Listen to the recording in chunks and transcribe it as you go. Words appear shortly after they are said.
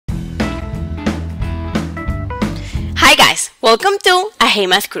Welcome to a Hey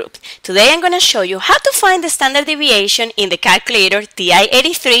Math group. Today I'm going to show you how to find the standard deviation in the calculator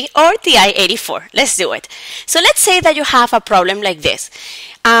TI83 or TI84. Let's do it. So let's say that you have a problem like this.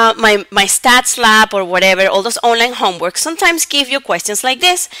 Mystatslab or whatever, all those online homework sometimes give you questions like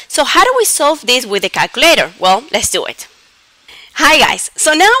this. So how do we solve this with the calculator? Well, let's do it. Hi guys,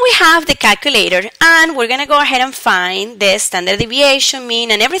 so now we have the calculator and we're going to go ahead and find the standard deviation, mean,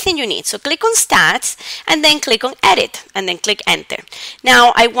 and everything you need. So click on stats and then click on edit and then click enter.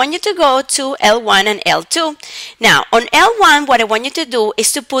 Now I want you to go to L1 and L2. Now on L1 what I want you to do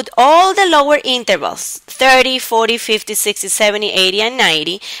is to put all the lower intervals 30, 40, 50, 60, 70, 80, and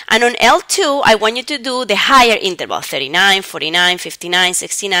 90, and on L2 I want you to do the higher interval 39, 49, 59,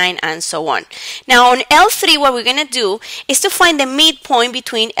 69, and so on. Now on L3 what we're going to do is to find the midpoint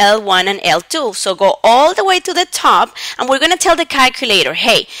between L1 and L2. So go all the way to the top and we're going to tell the calculator,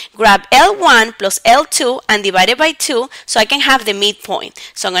 hey, grab L1 plus L2 and divide it by 2 so I can have the midpoint.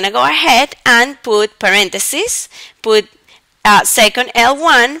 So I'm going to go ahead and put parentheses, put second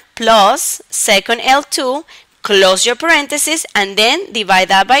L1 plus second L2, close your parentheses, and then divide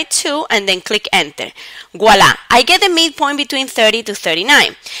that by 2 and then click enter. Voila! I get the midpoint between 30 to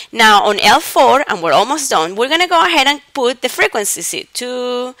 39. Now on L4, and we're almost done, we're going to go ahead and put the frequencies here.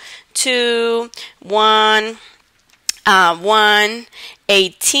 2, 2, 1, 1,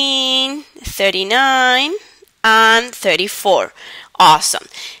 18, 39, and 34. Awesome.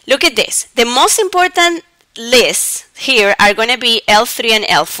 Look at this. The most important lists here are going to be L3 and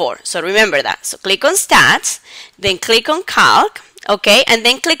L4. So remember that. So click on stats, then click on calc, okay, and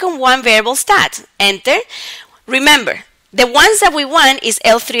then click on one variable stat. Enter. Remember, the ones that we want is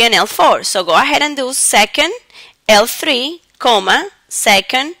L3 and L4. So go ahead and do second L3, comma,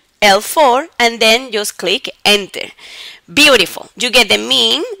 second L4, and then just click enter. Beautiful. You get the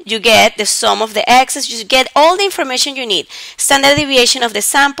mean, you get the sum of the x's, you get all the information you need. Standard deviation of the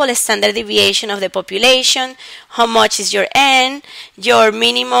sample, standard deviation of the population, how much is your n, your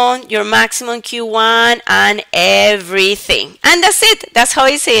minimum, your maximum Q1, and everything. And that's it. That's how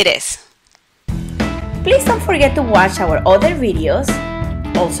easy it is. Please don't forget to watch our other videos.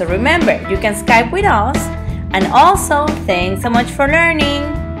 Also remember, you can Skype with us. And also, thanks so much for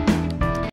learning.